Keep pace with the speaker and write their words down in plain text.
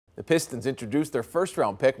The Pistons introduced their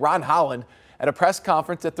first-round pick, Ron Holland, at a press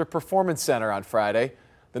conference at their Performance Center on Friday.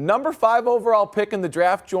 The number 5 overall pick in the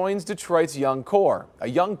draft joins Detroit's young core, a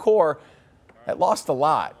young core that lost a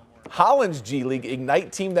lot. Holland's G League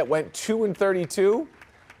Ignite team that went 2-32,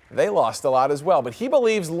 they lost a lot as well. But he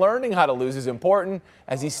believes learning how to lose is important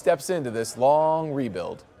as he steps into this long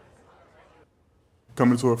rebuild.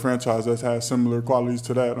 Coming to a franchise that has similar qualities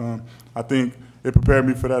to that, I think it prepared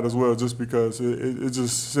me for that as well, just because it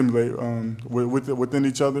just simulate within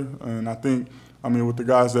each other. And I think, with the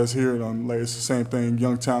guys that's here, like it's the same thing: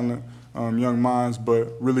 young talent, young minds,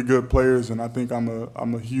 but really good players. And I think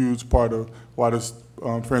I'm a huge part of why this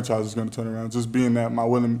franchise is going to turn around. Just being that my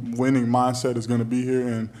winning mindset is going to be here,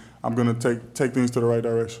 and I'm going to take things to the right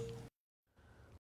direction.